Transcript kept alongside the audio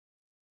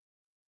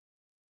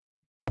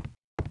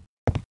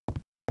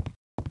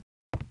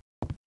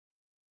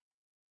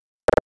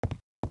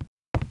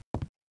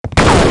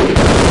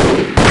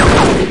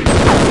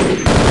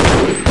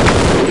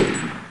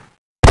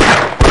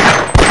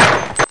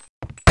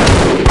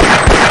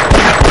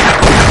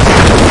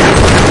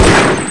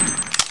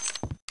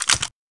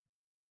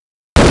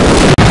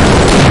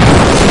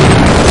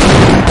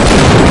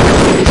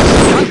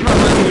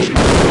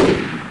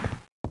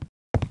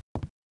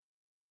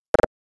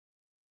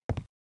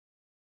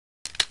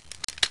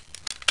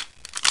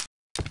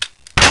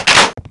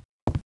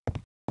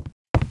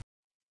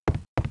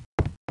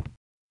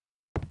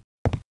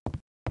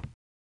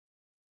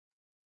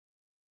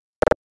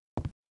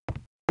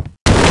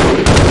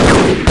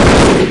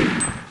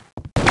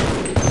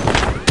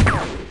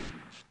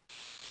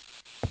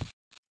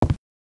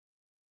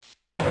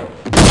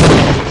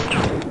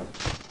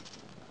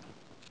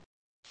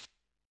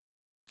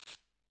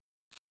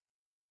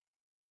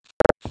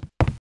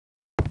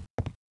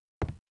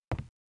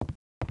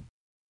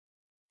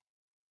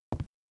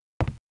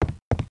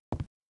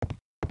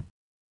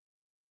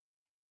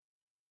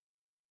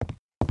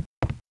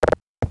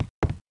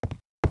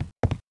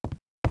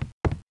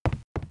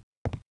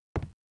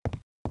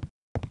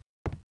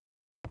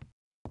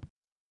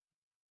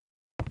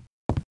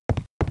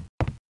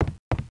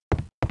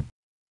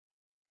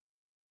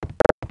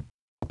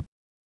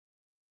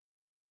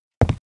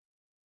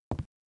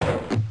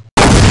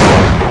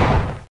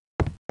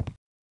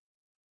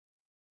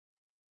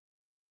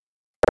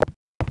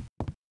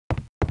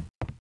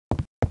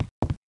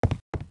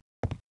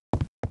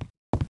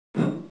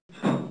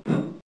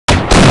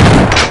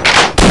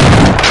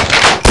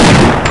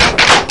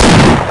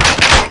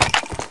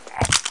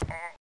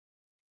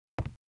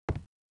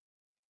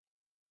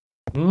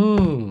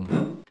Hm.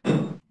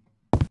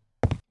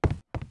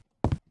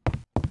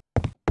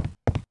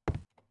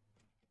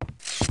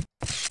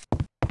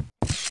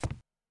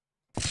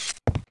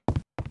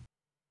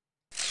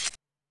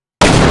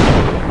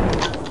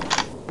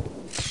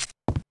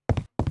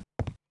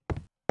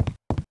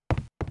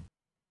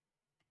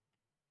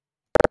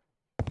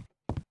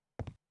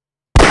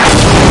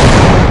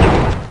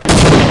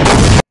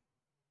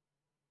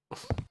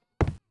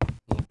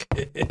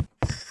 Okay.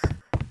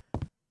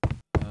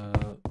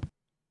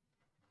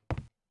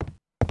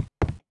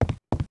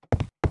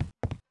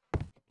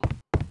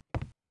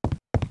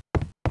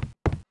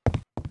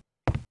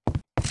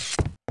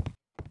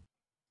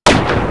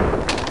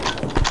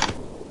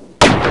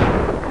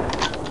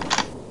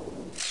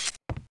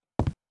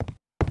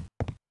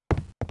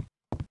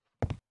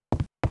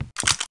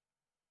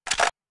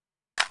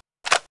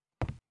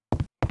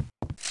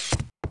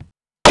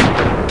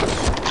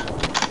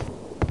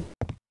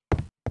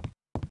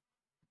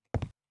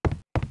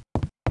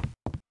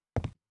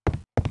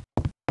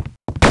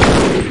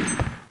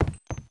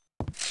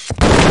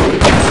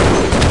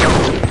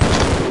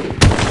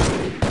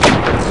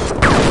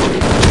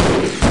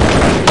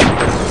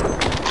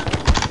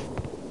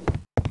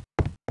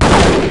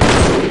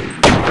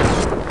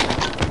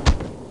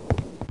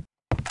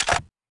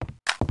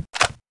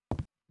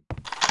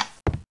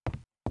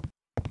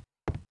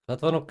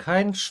 Das war noch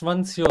kein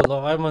Schwanz hier und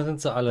auf einmal sind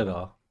sie alle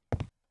da.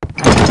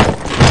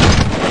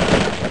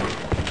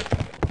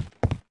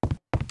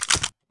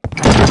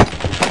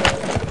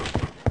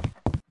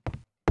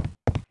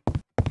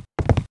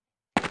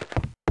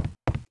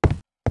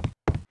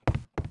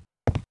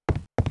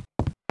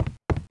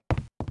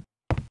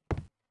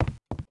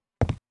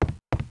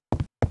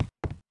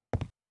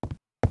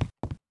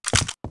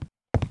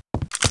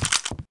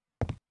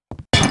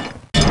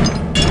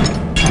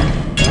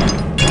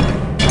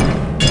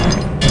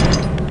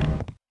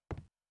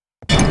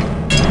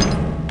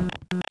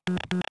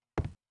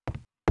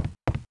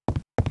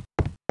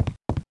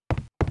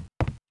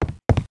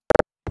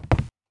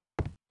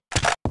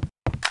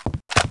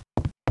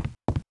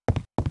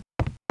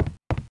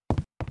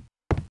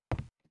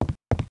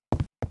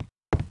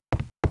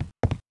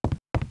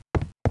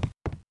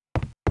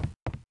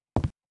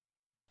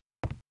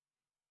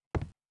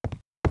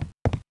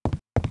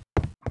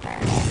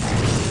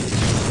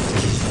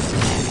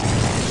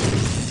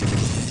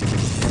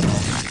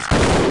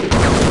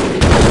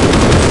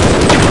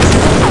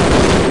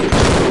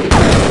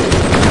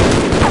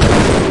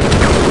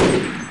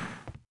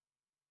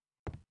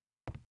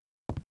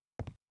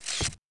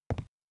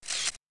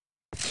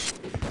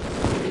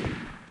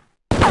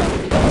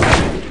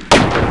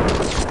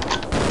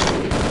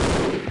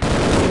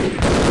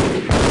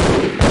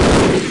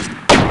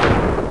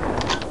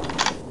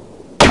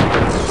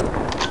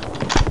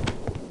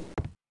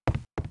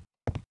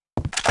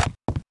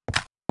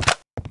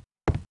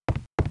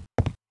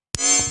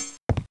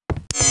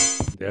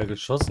 Der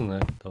geschossen, ey.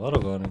 Da war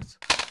doch gar nichts.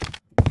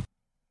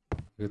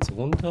 Jetzt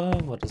runter.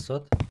 Was ist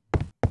das?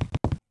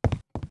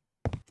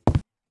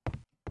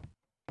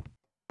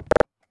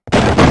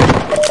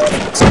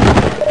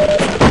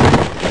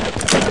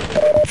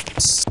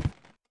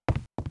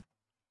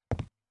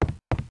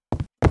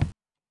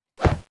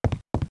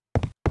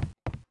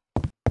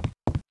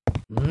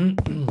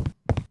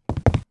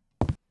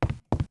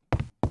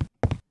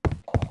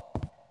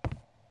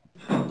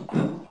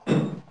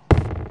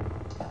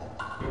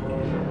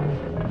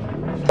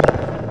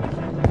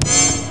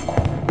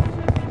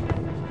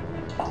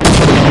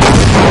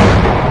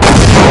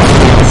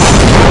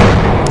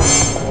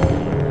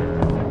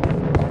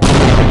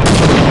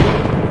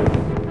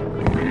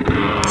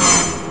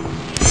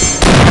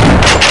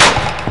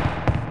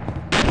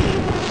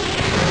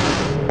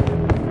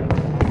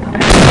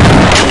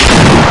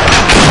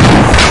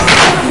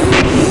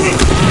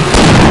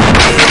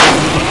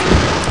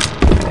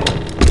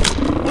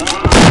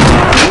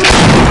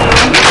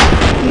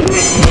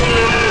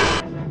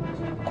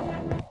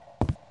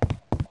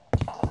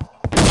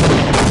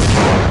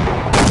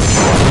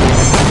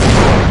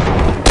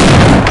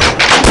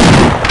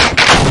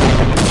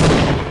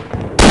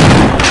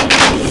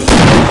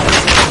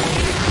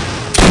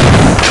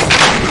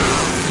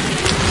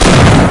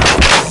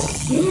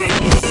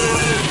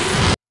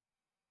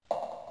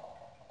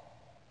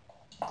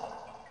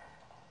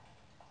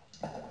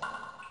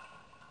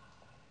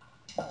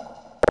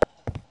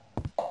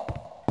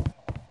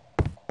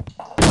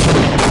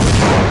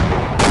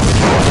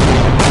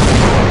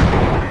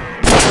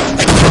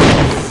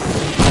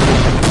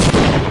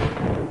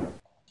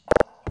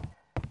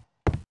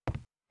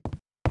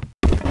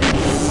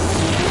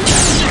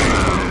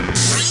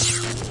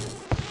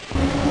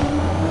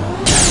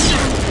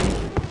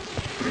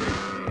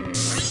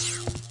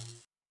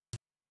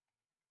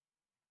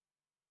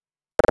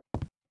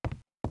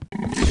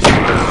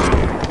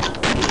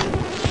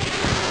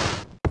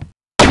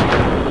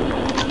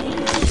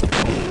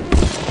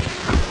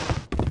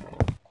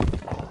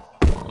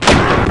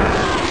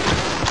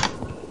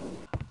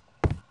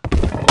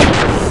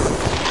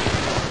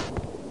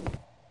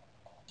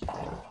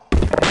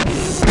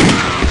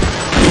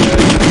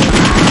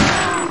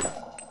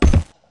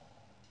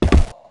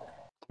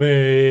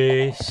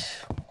 Mich.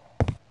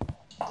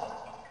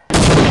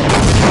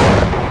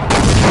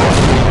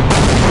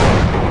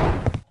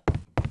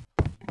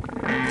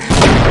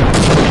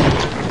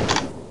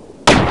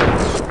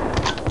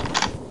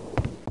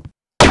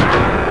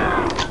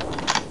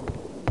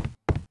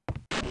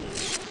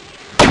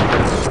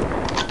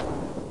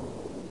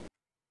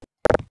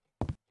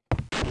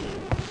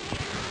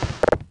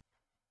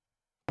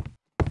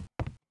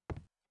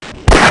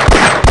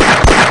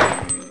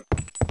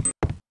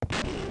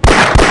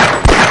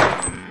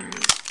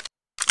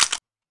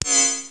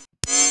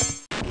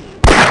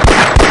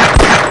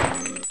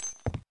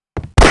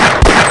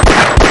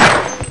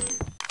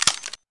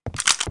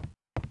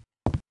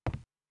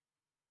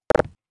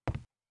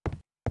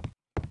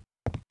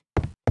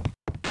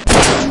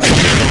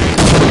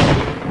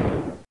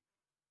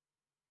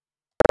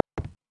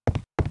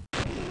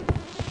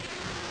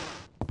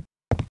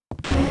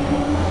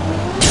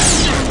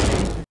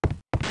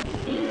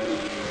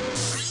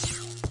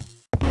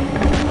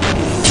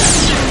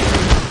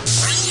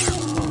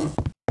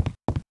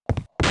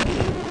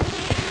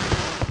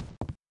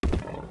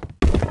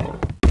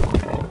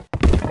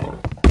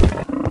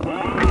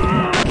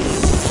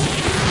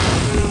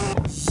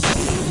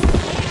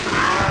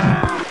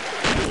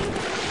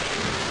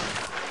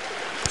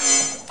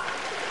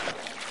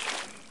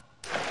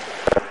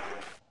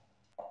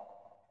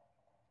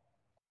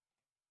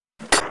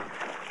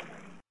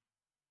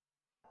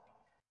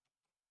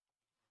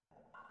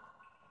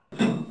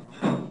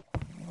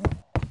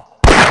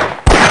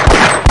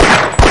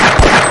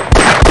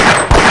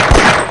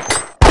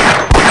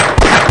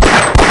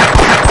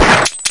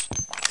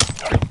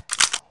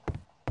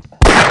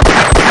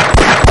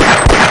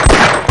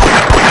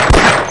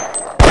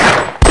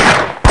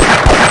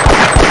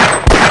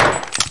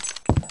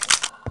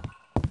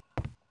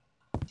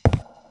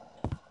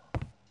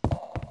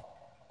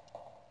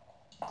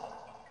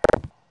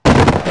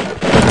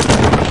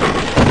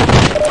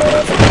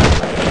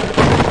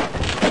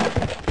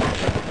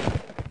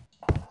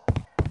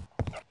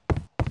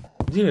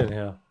 Wo die denn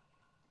her?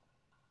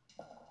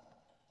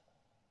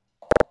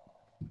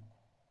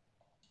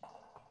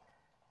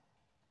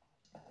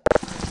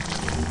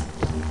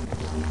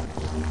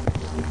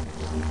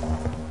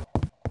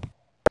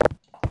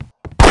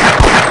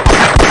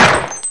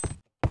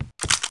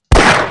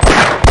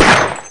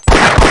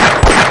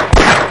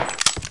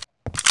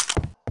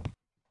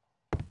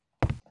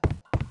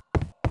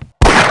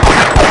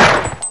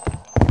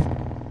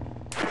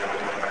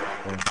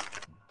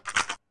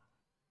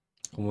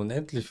 Und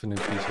endlich von den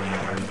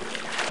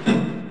Viechern.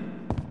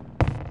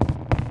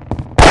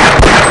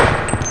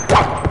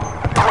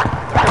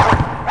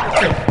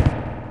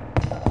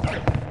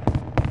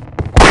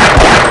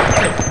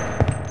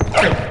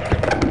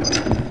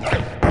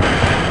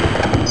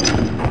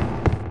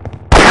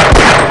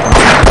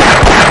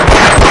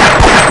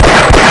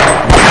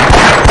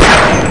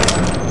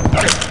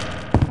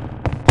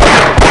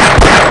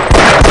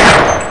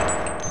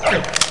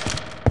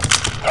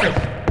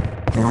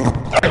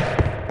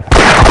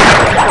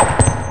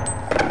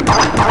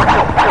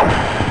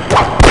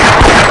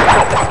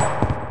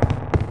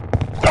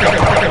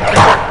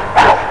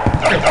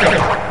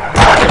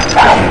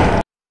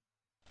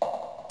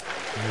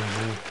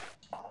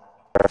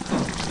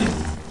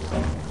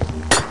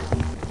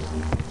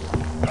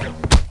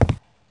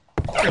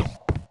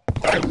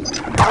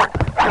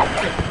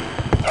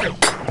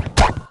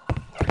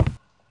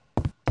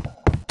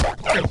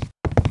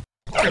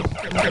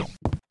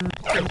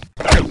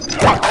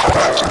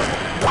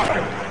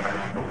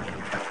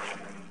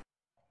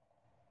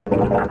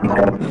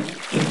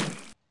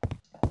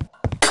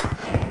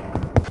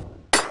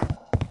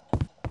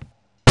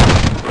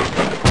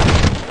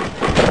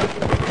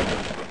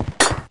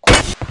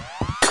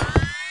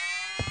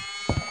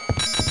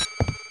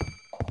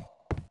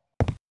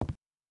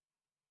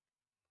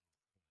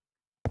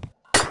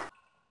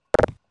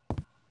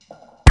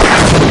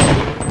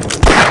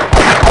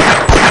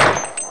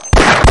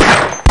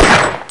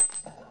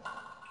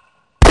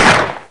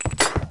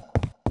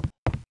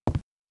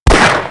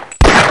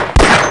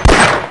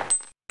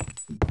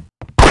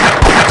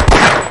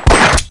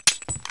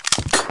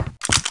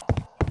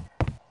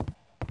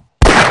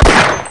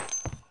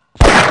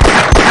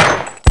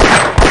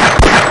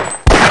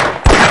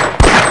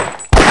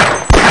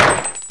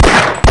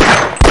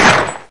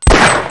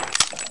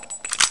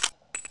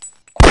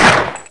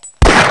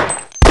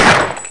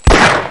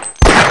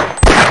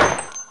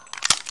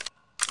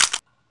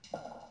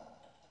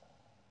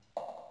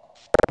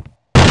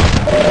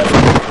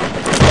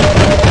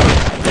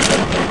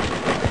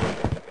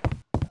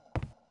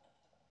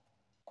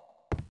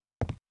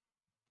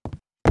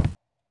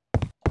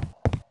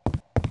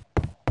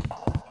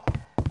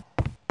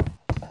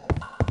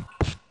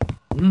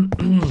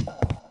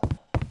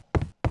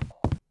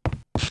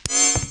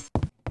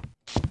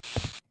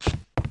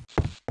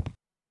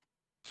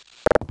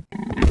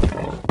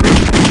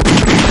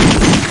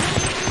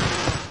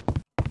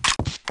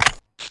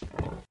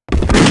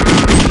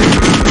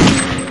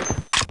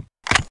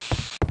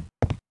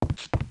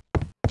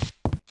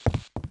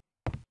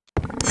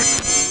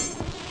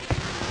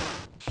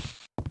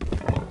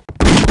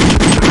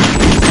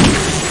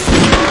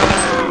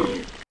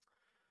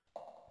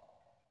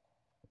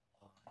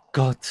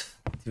 Gott,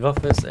 die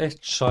Waffe ist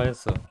echt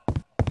scheiße.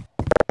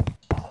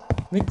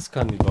 Nix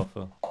kann die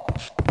Waffe.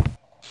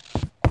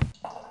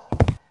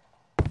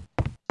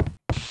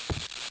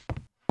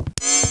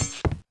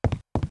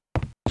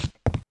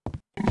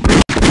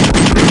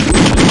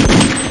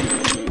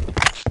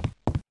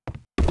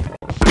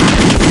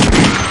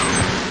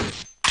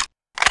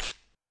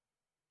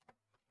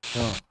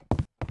 Ja.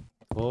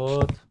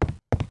 Tot.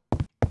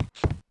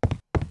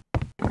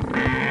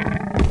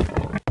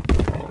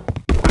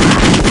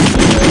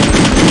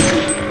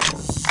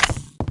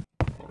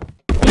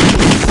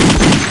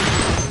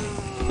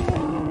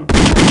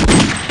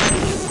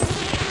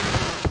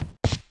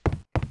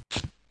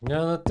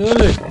 Ja,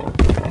 natürlich.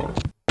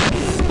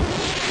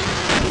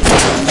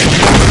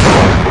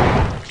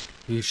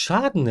 Wie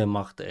Schaden der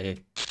macht,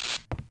 ey.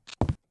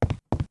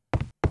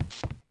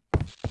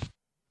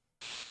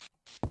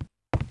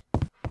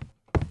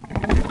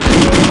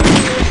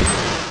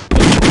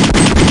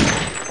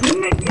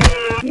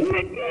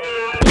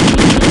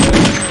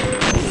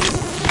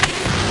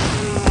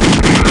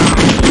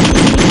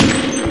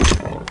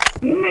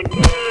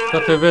 Ich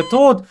dachte, der wäre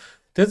tot.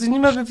 Der hat sich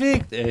nicht mehr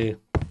bewegt, ey.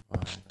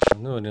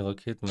 Nur die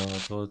Raketen, aber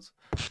tot.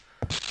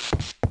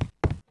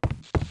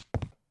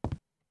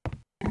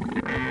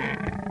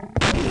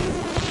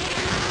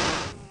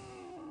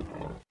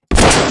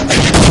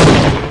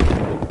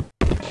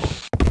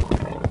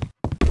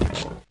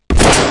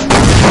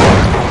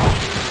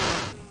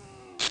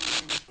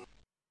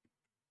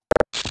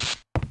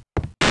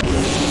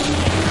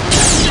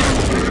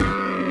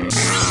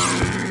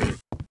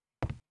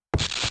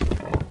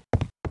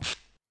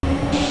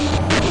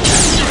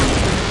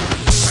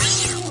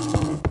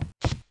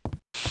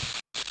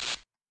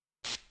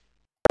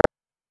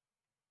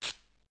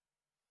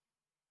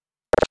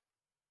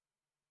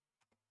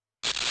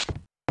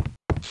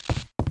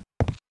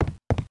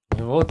 Ich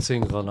habe auch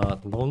 10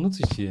 Granaten. Warum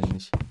nutze ich die hier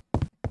nicht?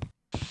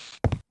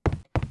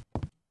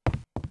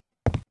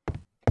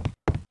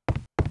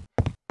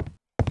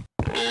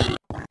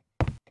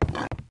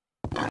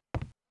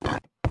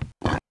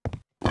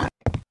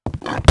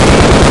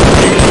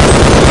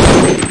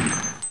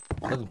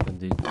 Was ist denn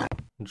Ding?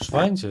 Ein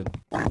Schweinchen.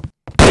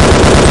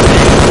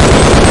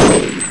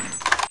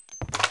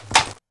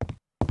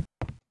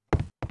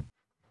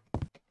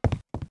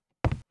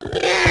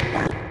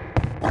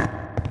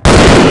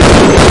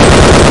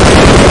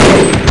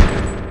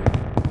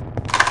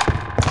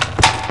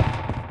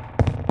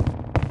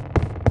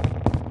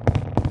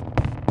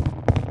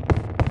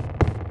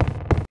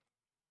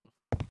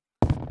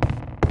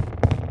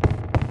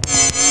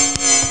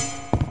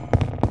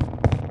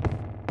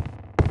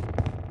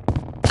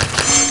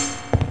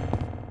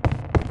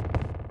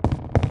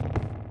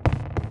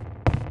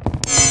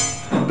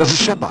 Das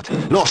ist Shepard.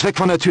 Los, weg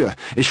von der Tür.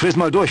 Ich friss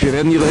mal durch. Wir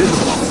werden Ihre Hilfe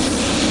brauchen.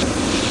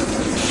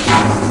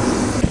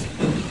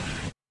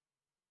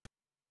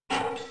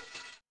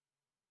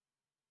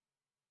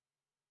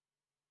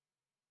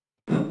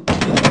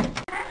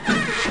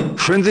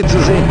 Schön, Sie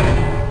zu sehen.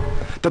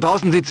 Da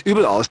draußen sieht's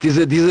übel aus.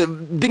 Diese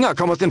Dinger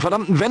kommen aus den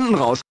verdammten Wänden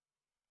raus.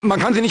 Man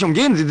kann sie nicht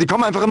umgehen. Sie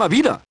kommen einfach immer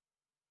wieder.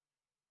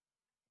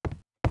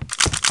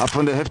 Hab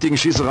von der heftigen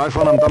Schießerei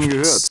vorne am Damm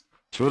gehört.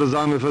 Ich würde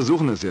sagen, wir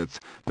versuchen es jetzt.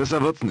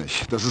 Besser wird's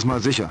nicht, das ist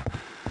mal sicher.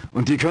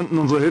 Und die könnten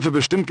unsere Hilfe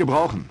bestimmt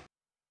gebrauchen.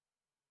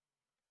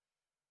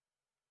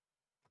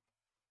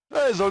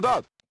 Hey,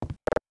 Soldat!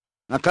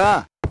 Na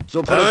klar,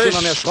 so produzieren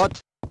wir mehr Schrott.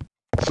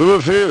 Zu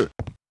Befehl!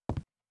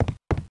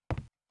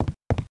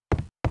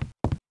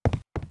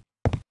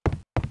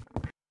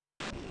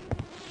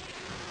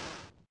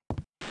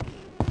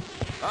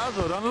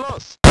 Also, dann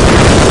los!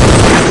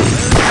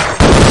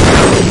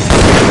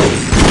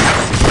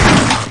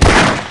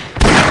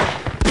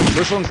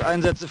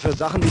 Mischungseinsätze für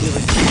Sachen, die die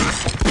Richtung.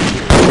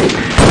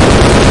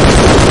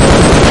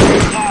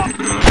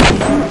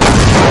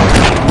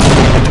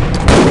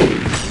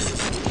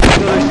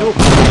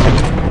 Durchsuchen.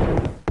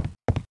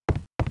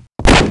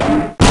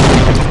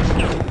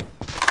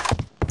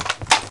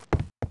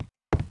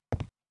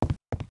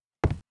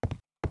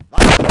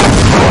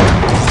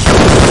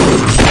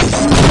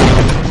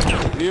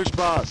 Viel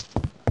Spaß!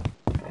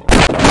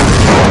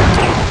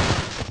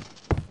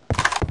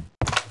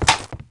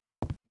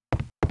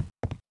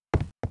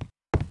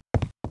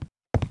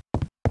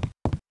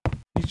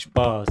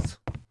 Spaß.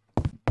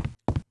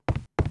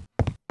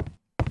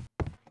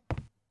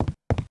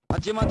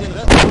 Hat jemand den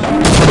Rest?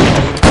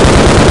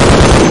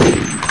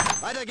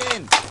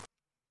 Weitergehen!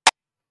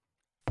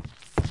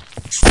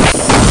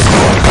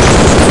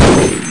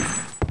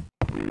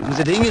 Haben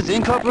Sie den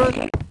gesehen,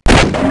 Koppel?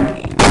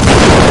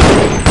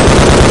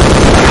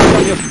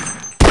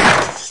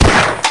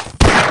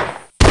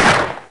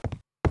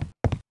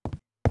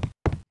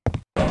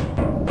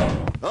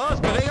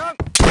 Los, Bewegung!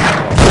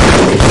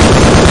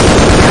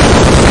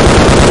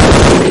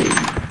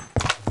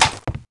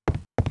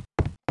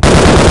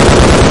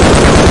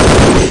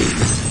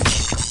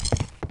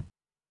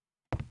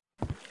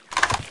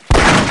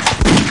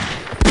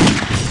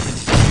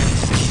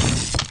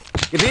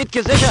 Gebiet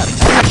gesichert!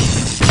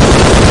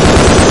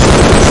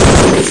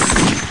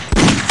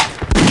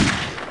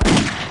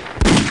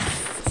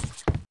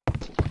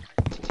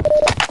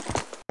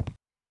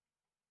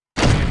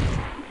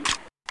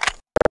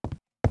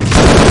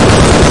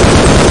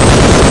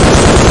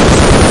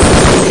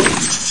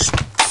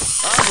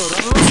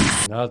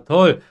 Ja,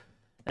 toll.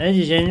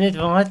 Endlich,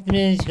 warum hat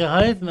mir nicht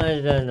geholfen,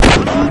 Alter?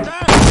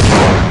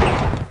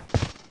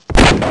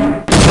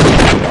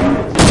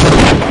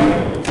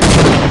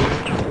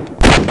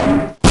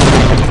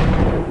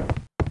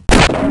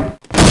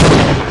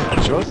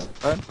 Schuss,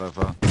 ein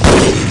Treffer.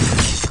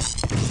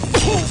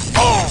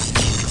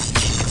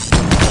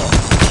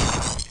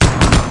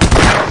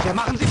 Wir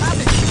machen sie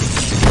fertig!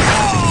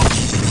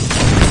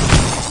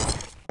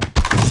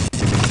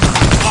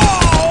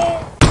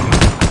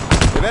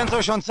 Wir werden es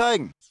euch schon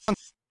zeigen.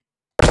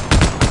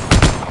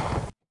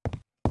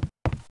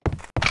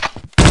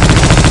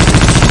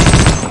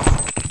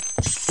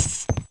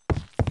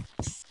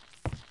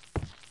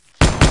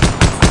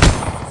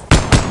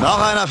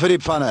 Noch einer für die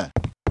Pfanne.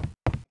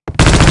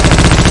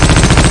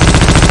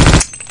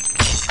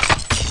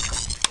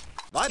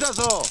 Weiter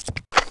so.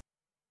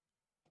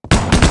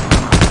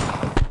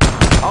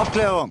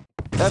 Aufklärung.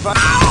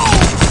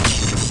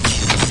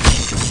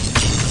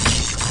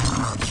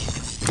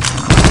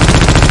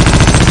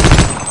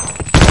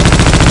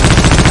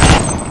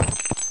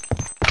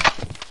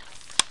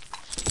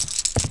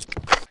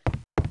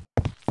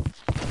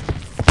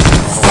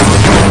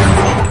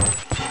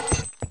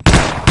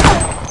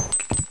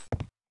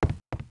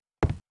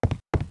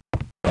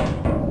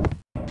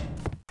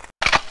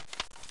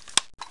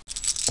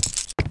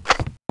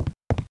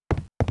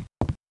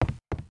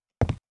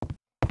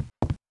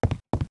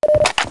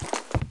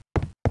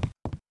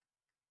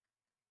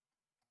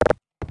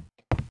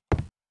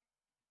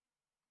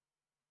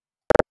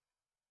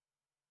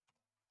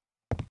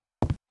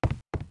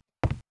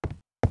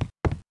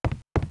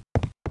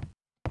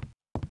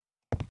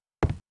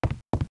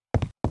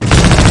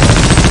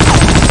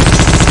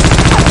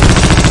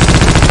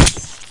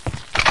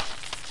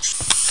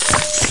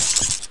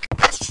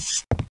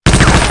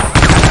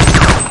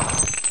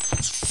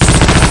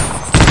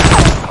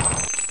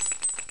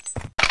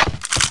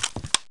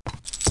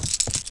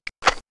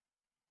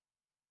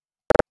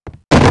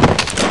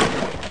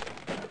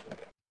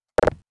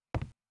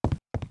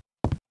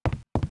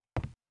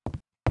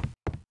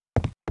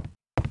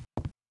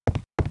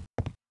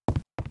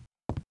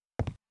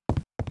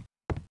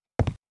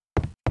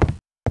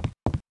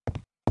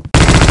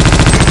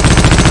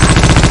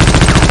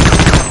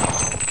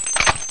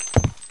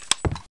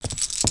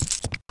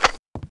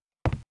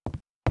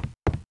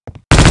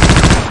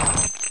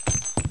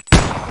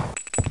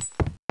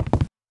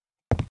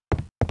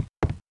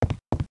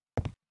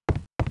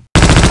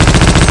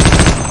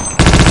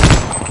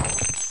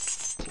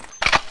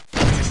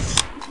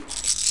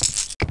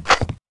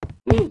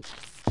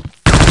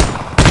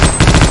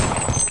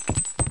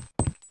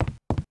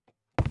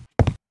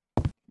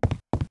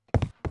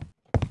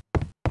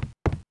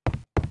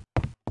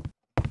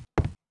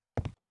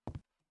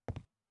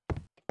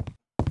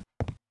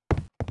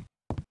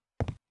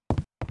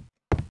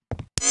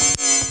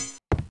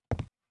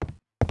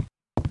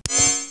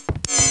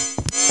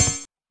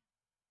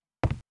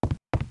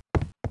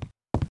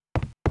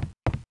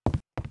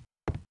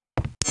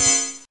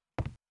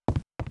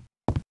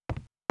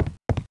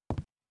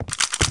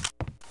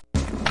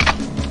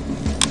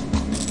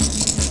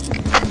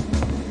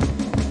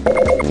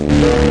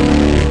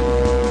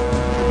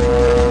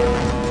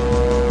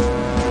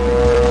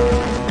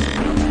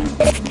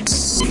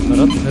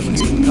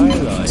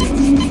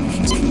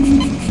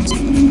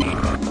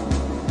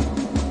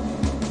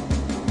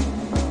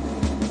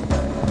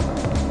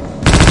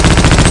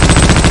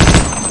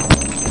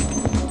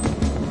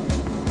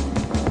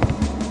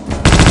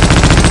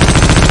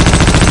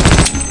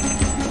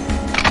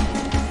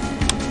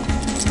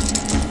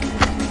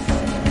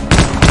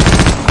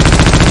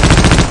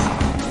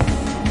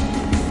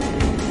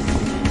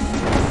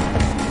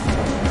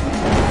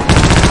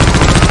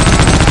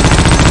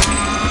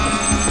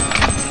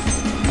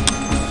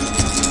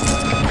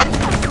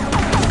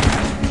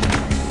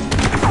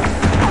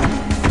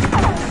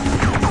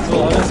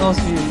 Aus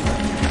wie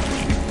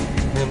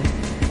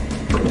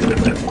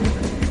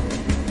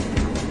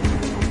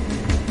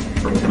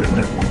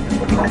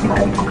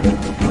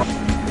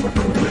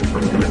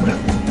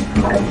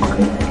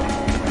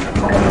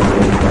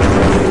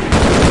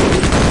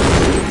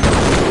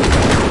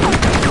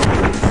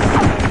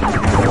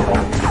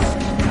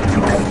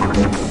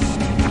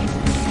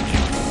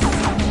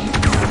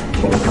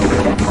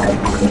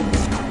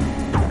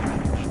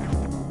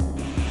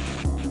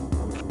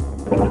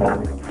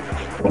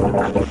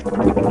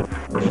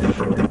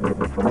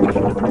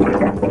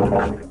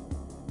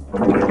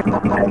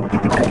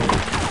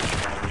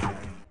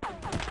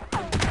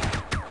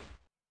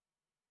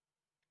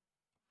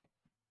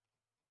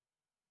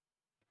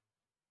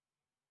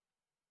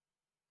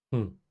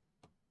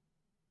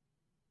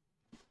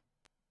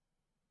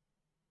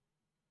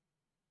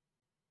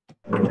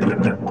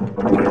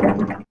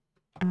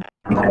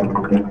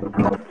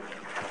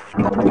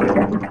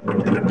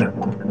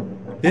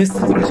Das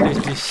ist nicht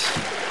richtig.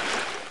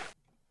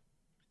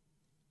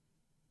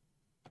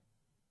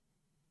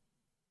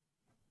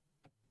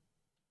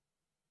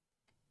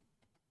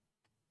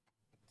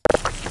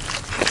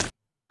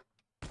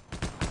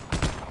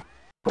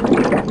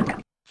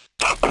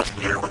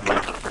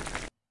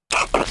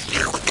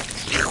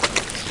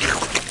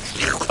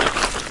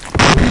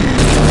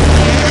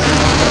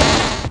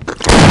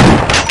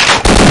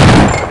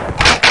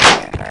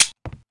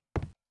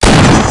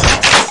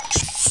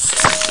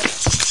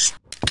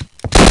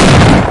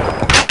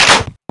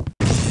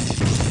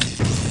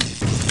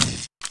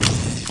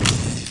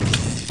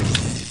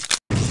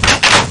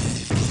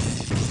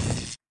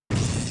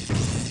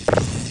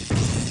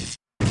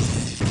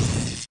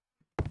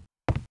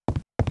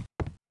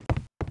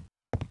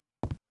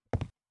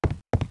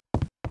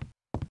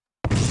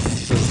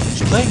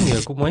 zeigen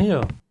hier, guck mal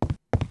hier.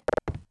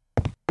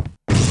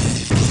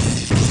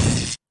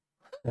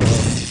 Ja.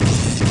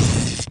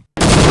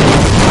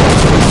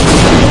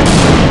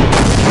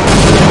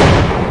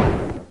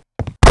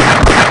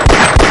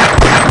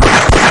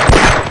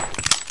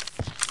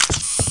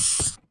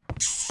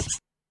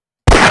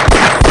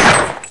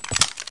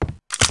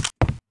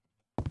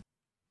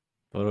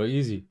 War doch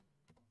easy.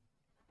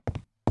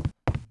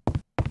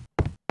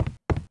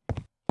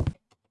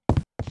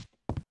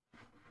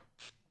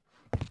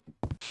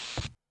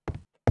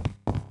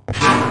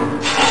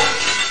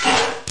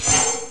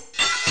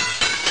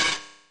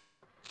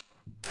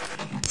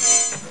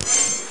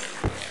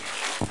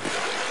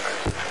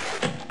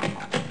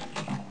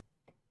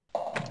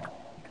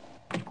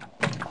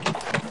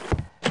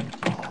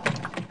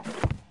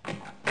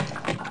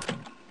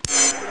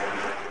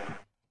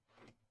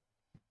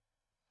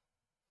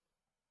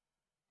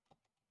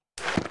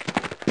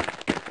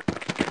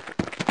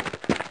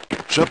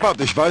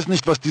 Shepard, ich weiß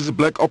nicht, was diese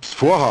Black Ops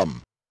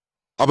vorhaben.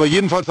 Aber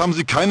jedenfalls haben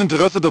sie kein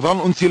Interesse daran,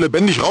 uns hier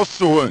lebendig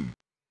rauszuholen.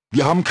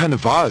 Wir haben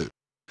keine Wahl.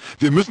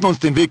 Wir müssen uns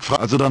den Weg frei...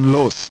 Also dann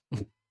los.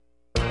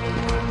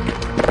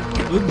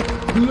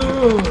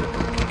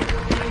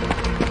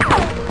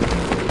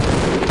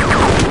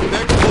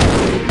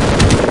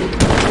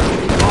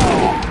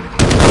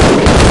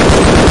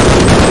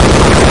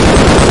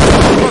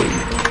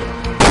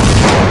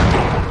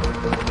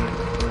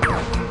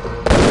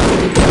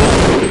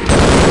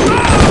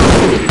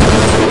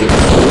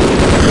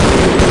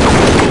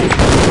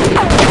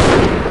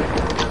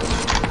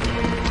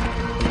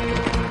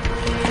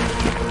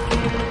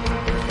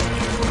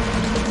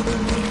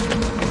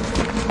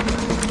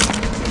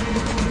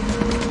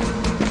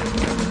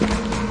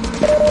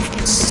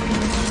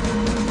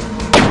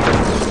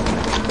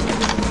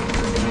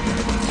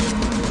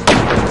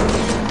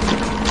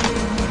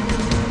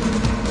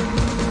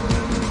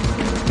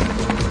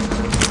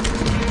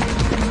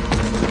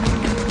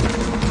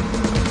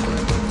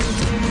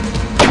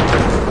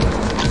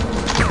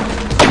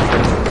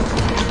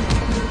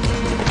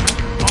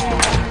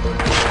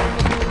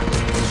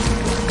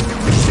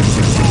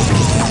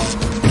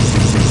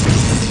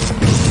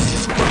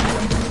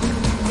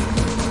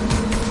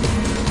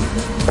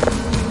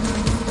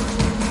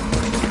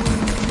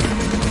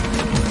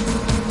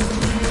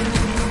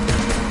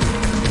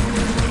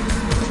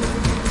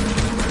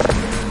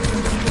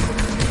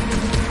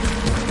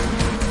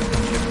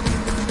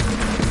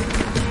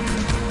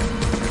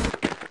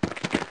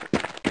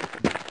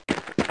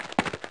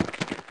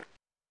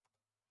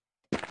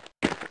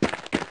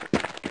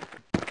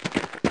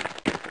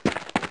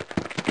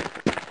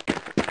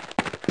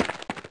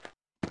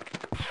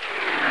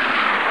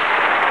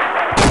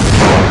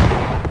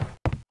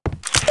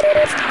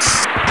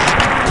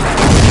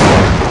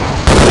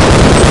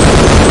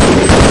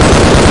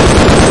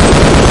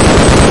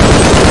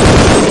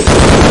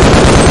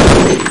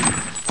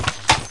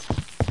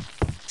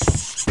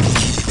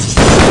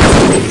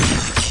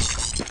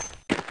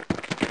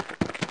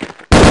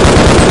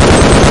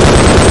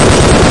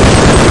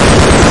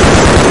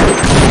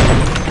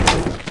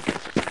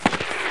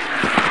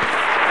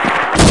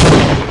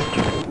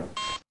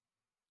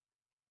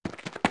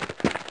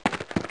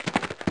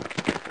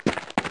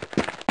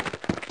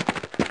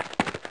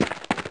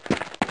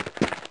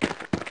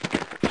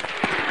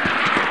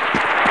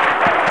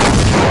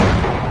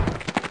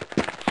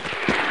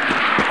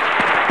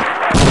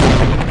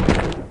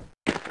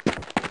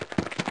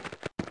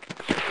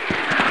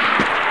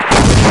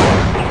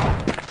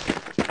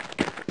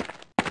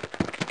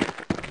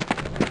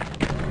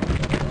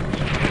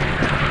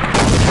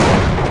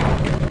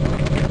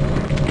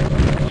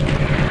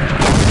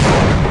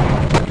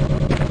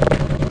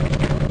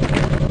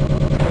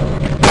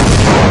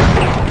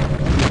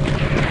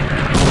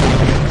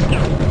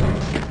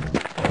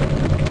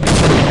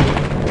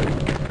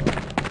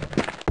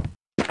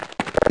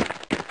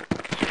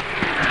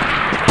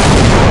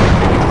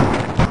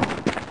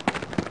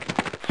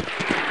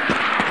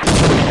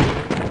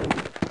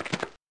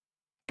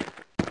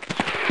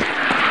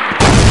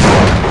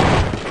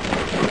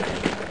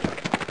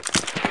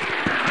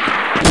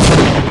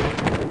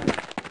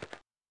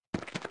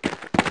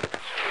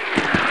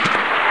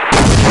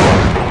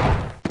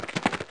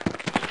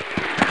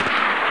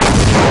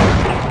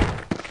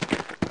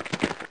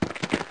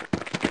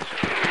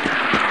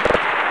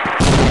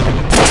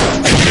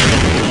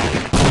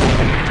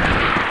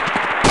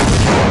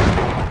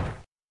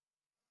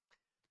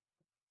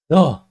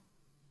 So.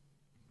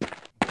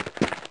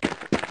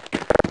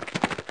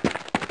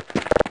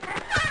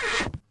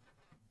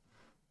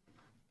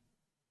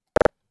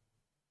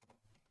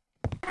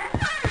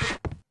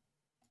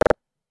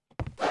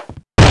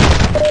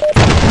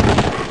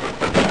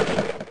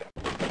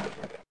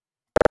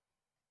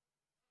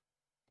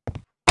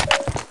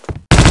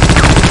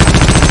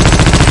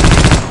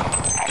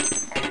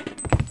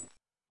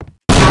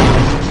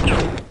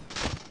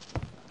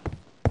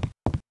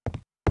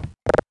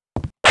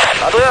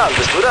 Adrian,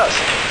 bist du das?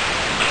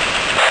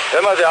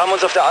 Hör mal, wir haben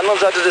uns auf der anderen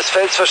Seite des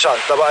Felds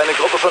verschanzt, aber eine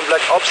Gruppe von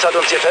Black Ops hat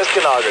uns hier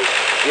festgenagelt.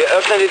 Wir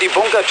öffnen dir die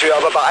Bunkertür,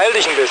 aber beeil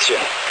dich ein bisschen.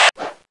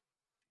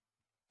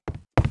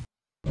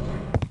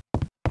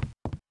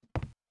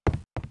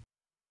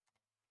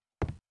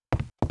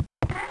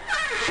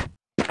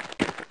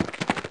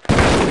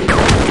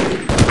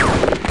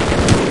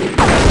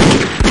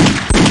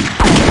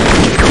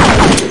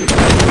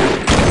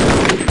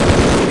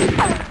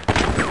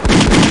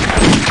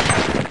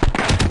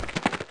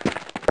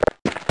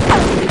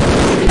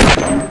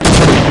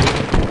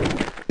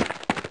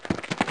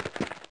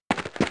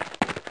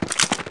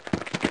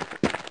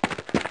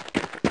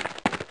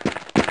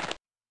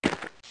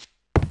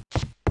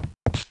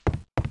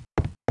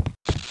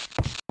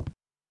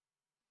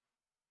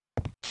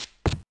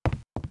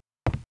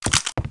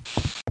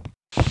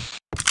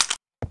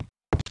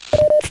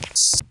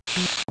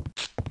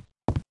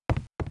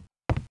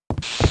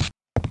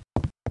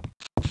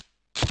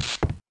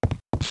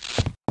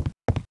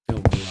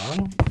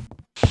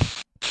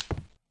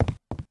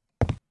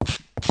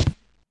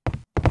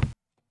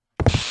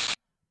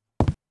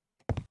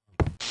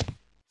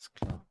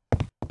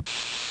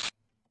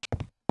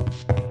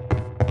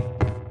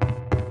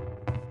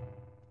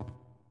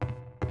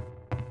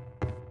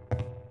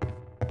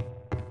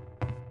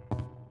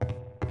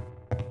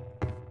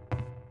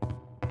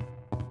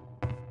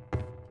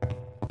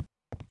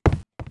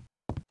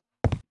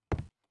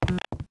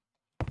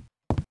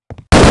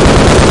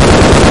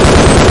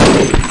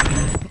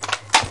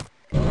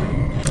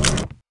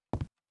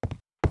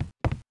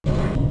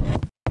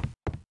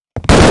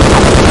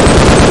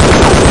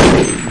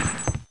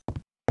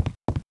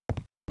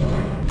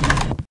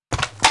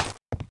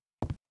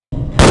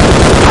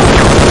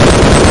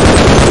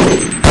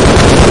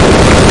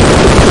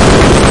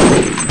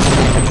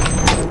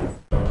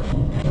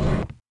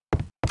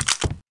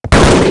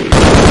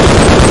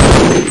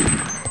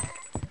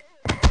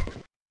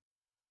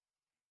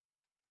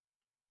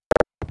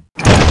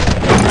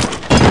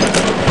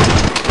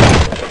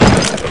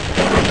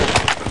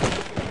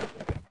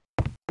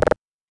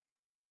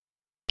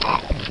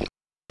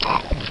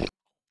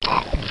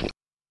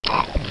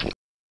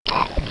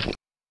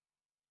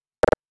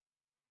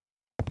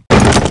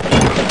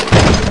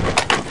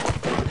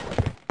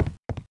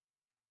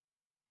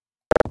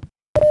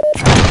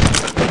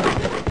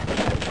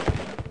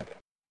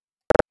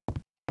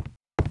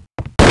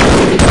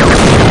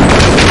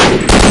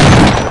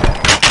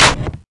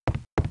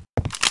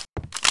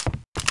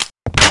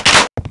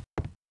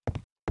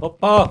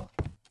 Hoppa!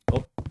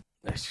 Oh,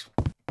 ich.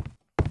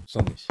 So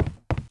nicht.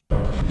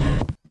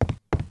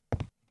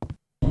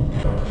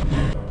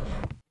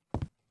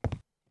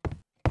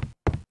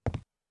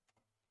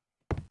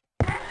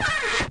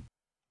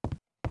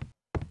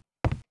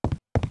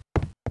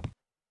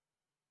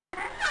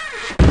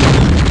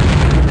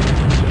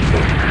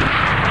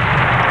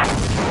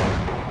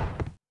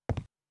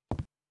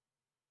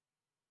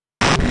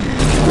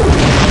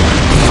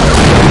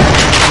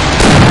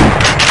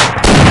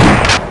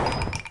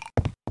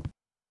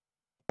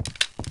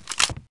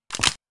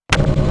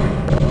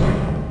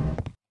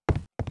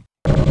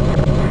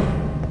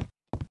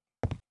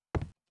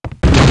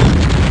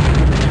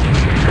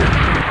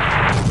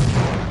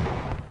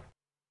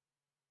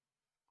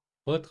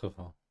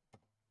 Volltreffer.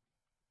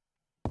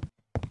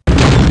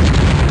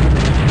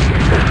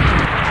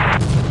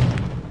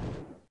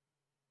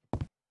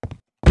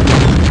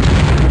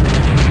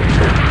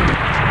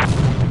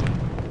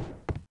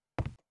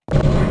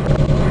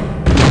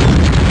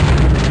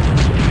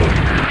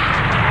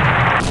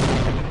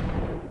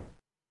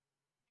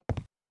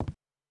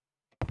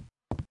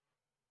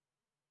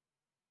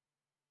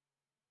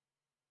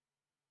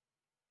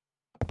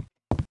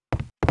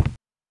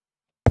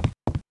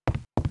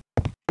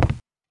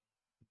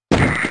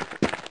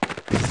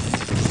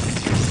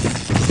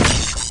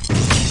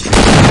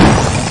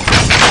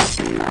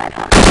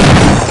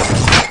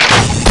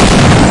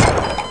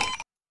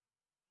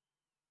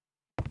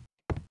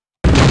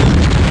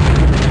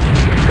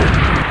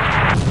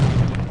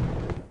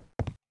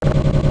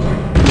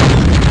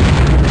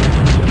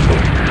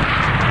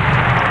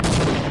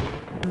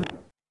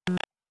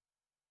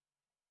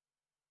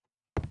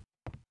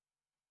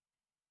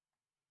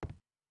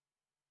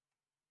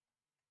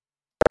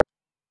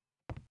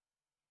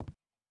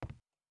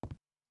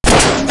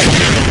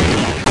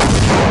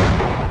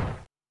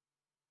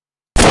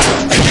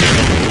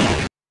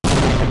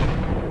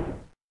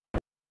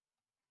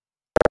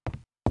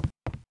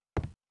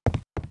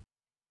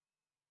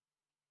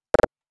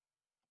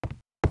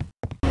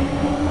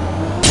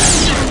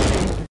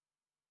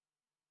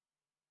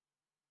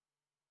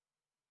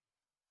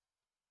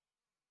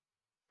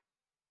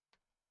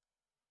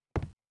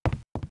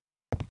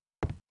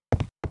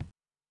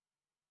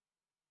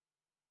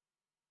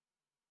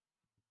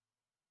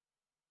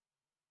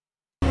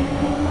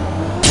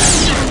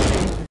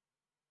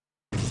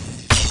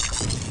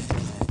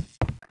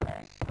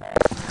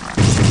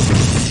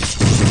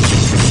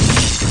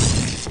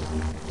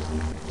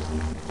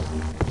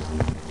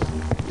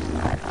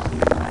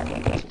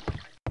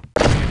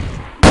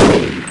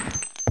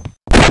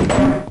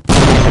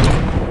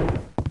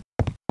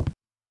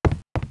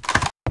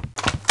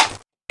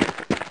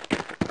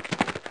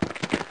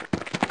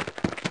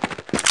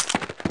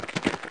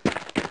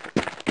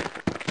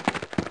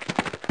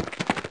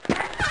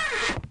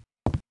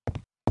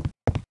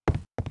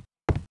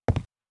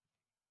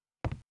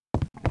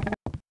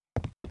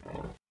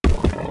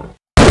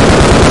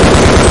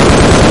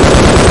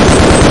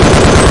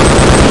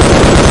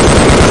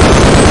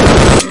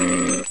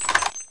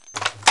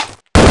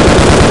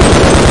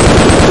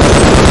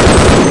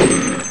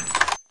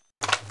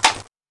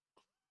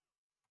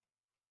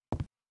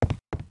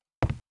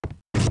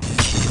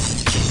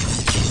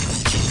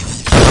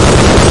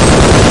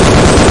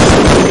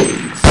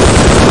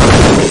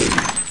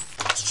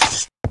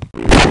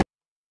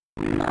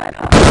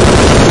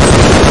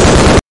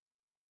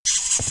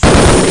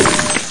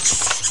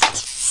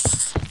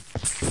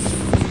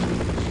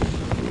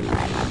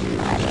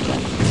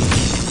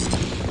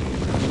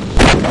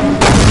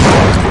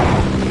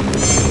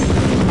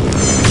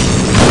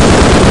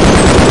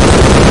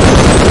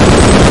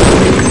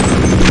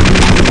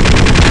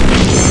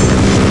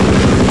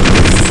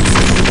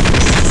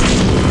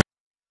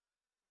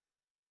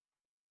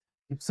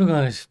 Gibt's doch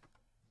gar nicht.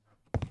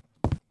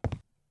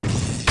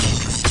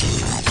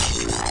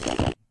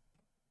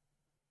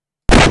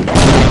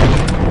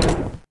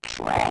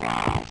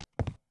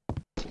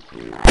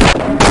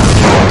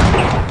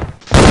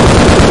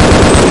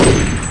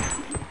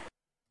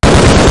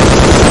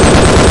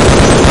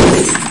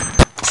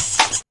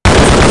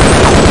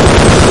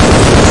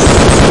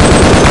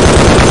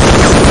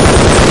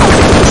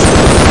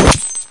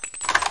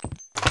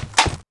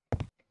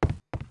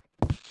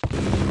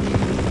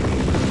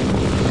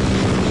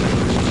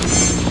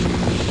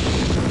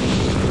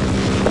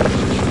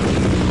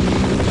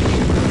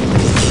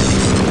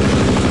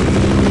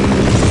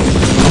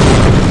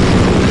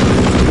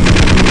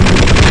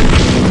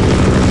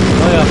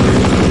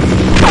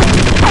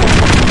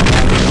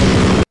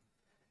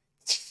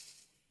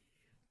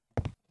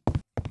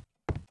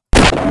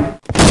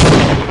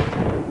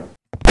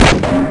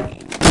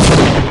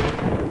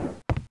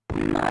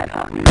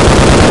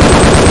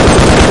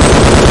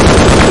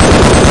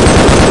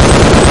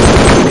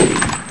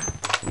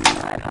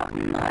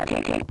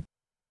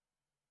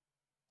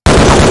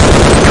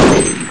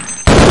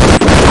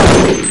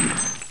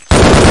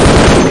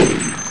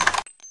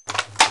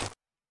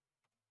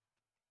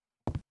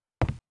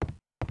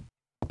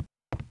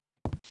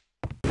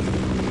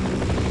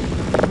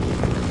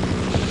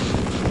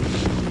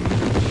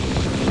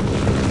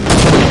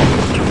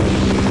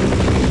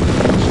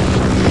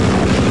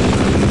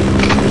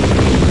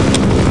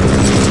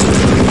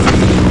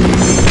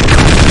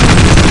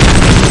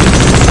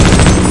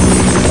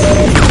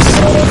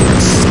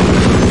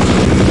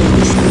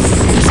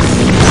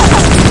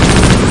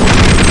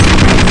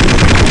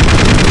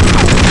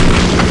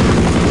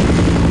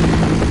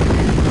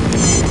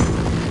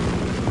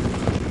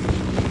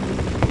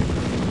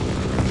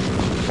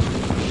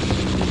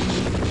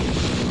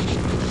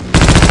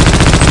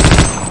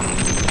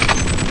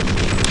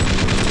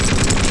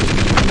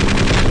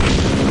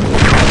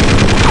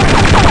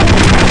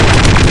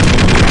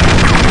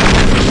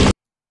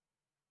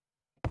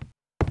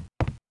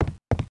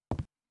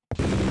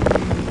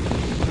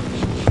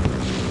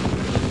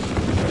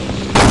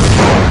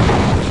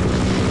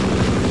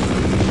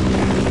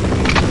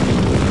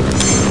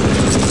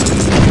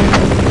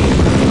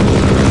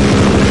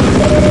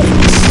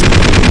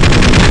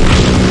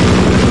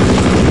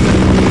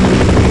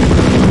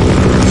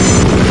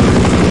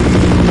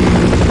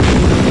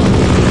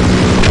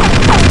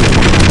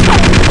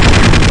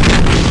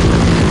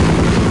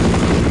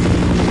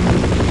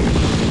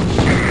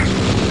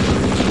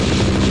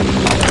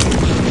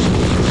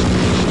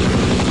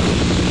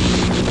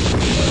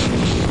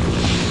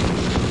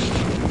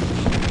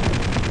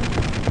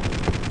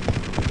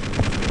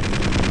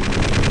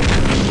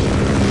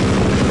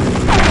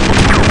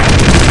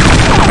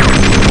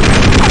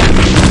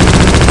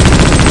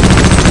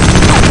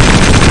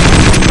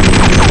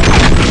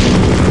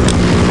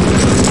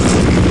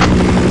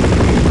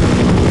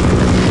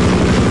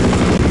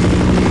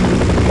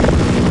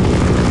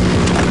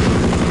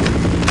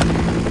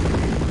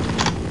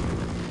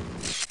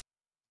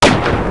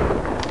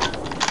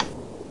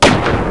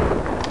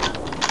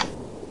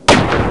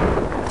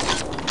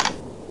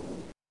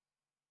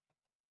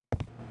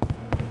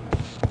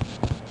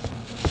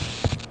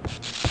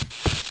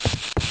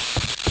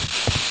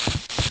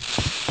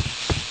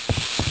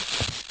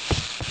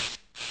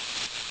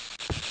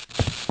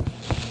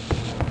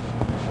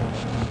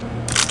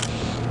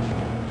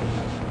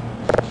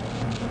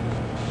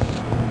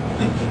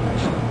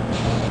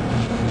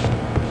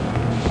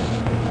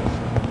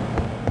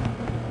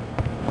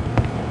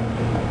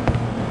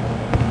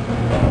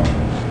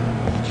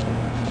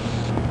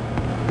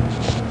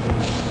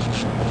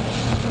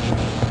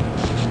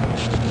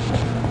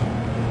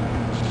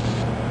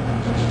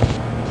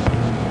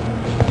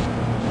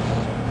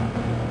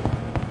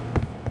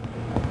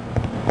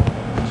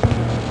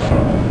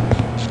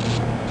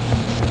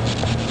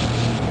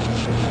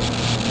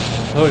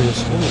 Oh, hier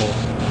ist Strom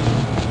drauf.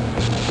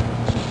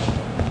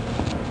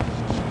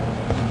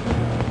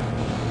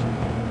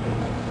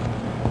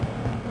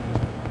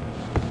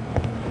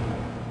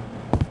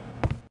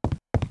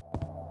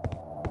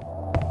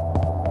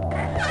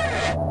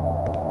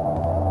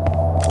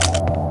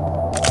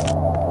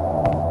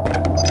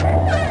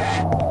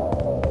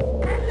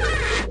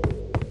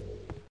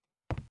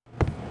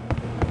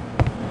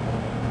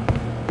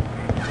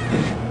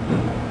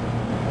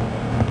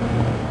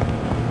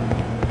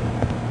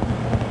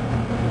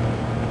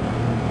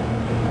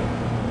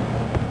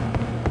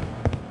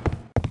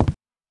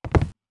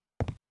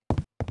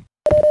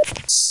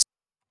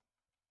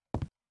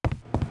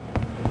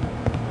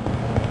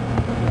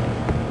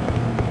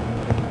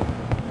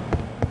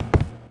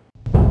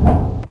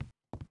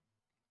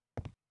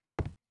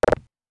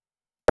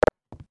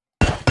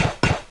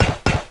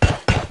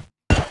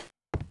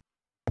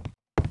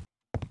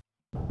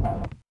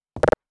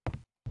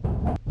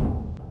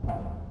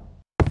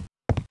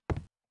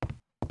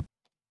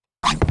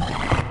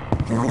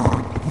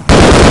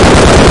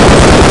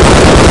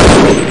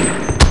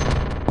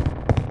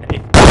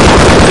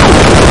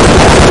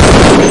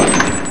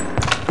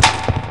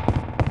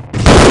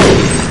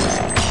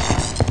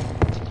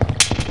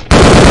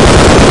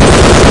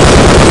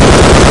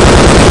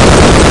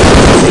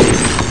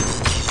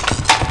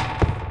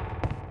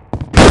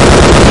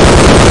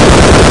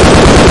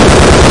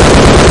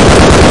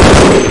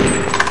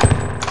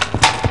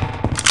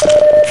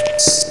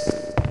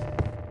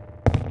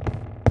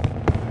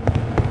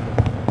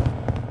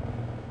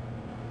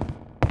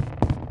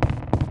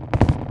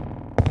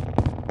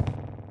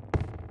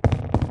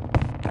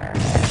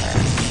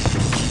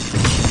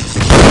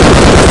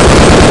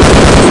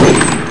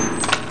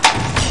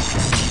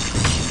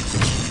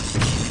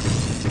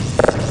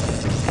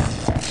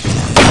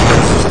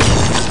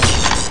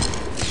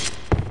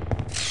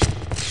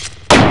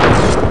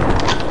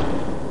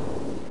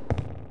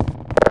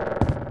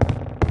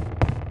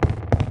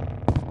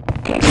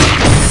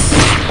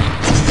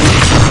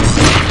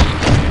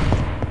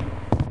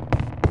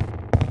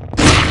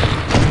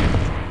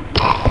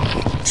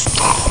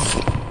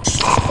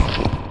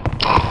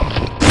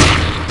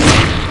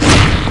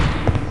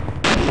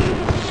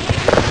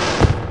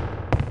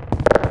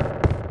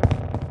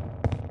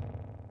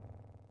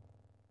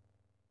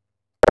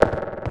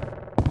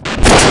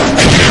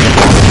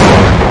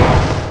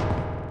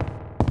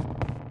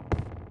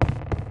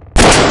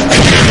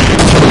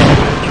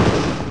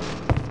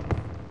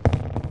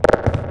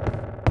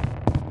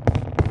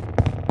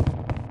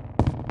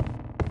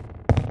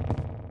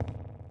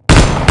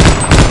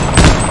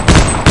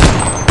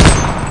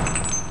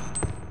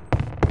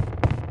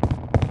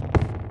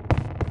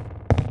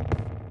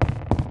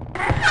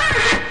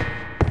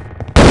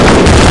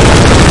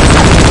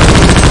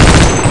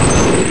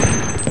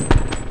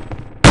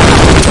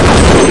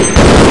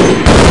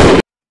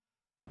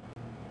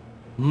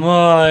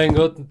 Mein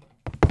Gott.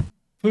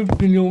 5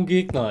 Millionen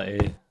Gegner,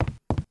 ey.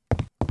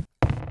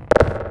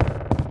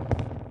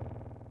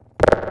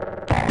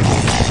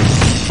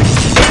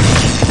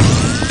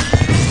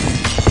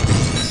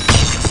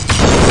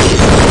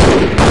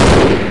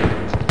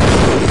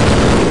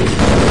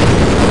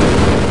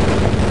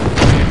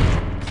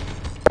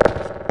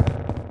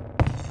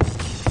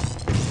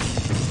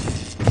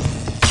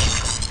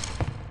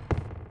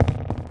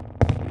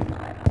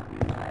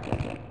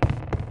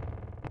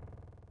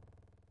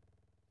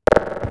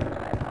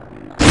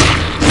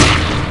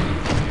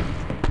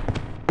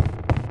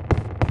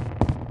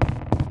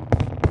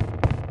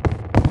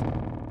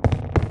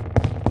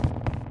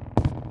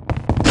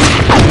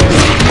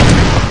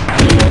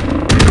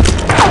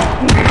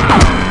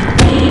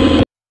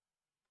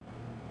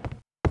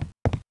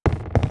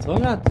 Was soll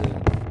das denn?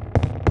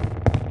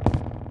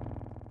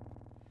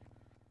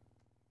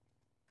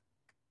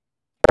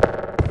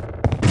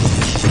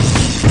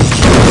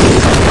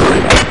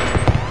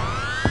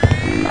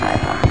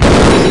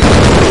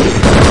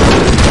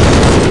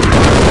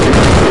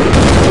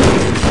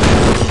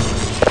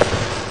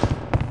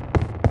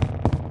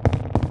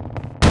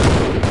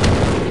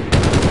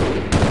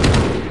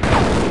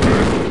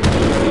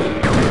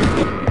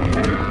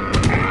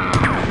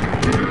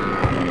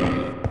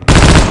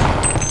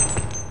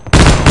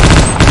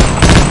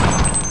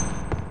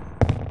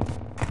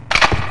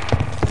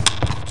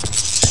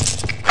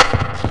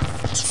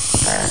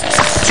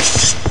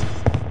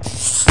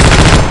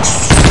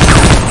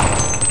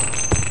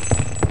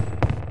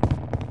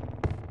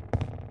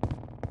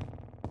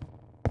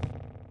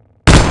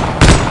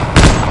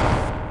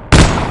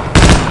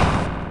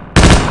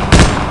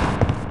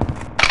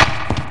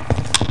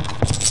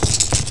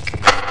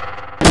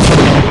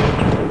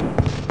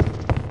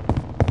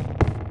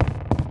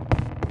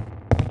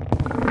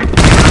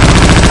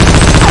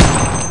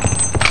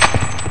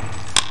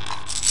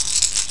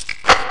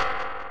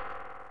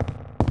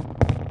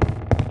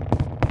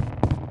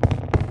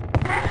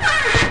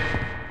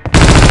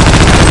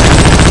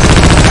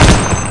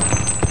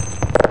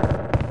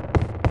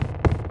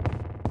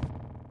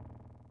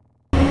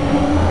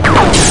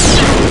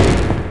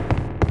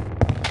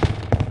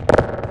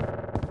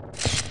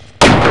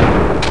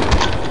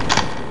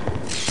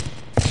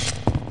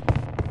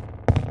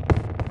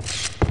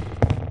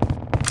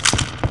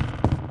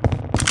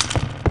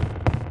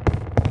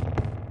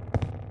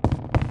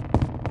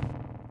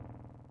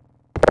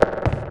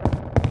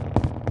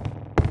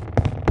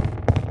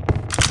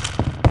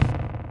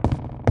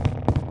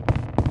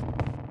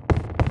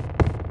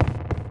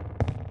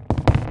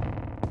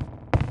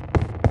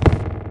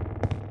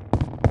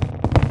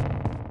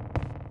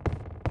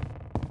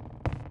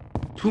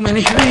 Tu mir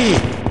nicht weh,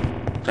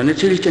 dann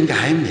erzähle ich dir ein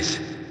Geheimnis.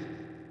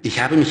 Ich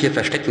habe mich hier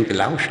versteckt und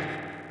gelauscht.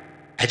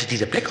 Also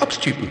diese Black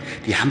Ops-Typen,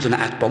 die haben so eine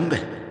Art Bombe.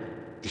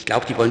 Ich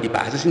glaube, die wollen die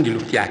Basis in die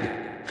Luft jagen.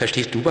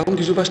 Verstehst du, warum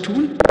die sowas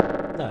tun?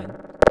 Nein.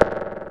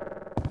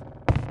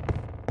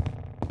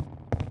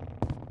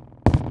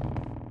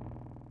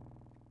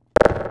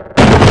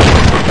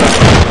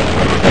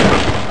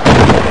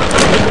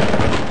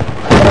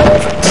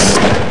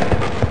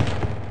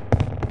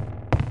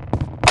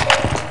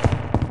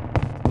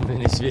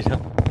 Bin ich wieder.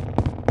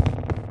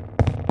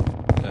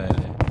 Geil,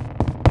 ey.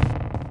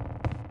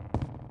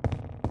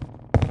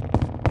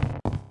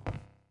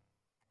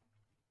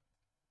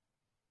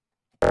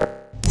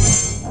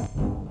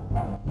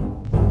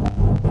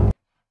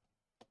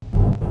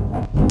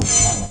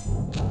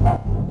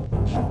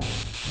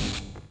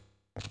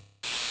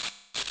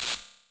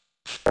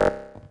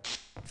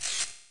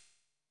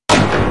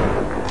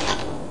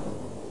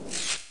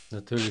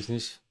 Natürlich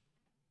nicht.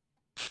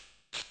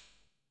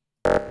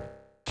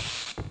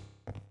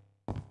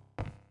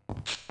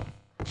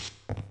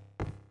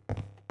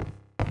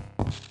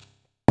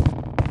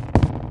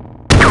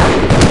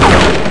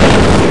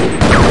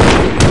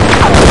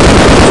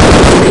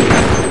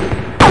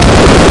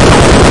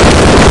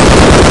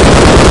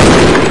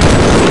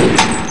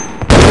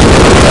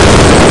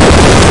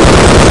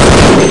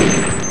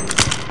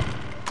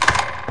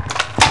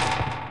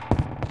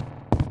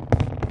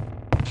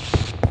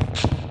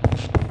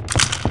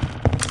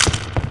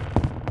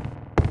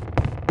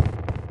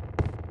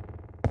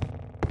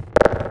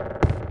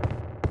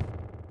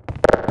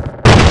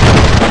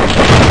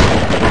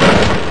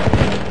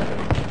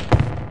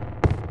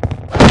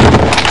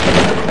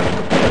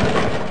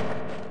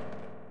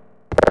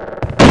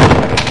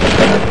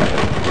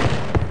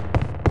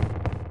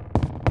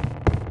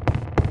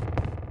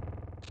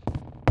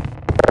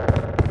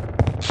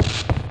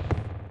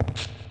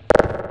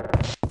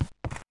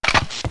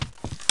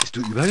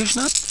 Bist du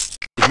übergeschnappt?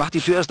 Ich mach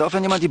die Tür erst auf,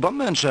 wenn jemand die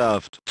Bombe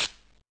entschärft.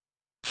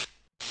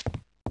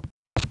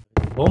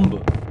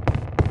 Bombe.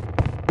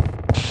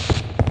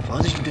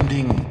 Vorsicht mit dem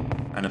Ding.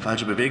 Eine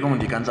falsche Bewegung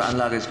und die ganze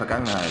Anlage ist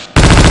Vergangenheit.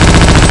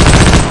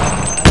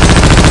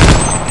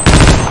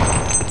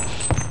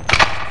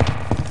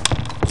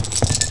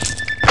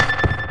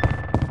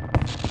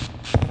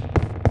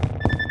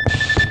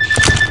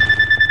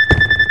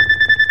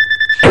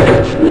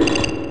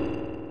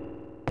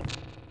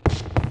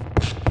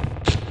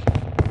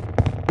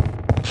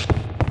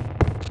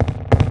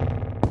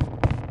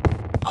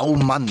 Oh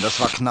Mann,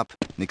 das war knapp.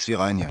 Nix wie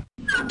rein hier.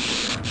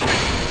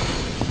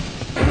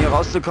 Von hier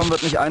rauszukommen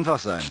wird nicht einfach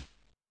sein.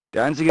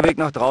 Der einzige Weg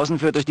nach draußen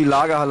führt durch die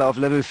Lagerhalle auf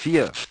Level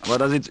 4, aber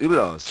da sieht's übel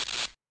aus.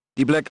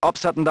 Die Black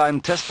Ops hatten da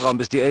einen Testraum,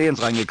 bis die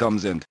Aliens reingekommen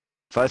sind.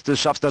 Falls du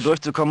es schaffst, da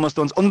durchzukommen, musst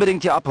du uns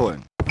unbedingt hier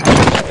abholen.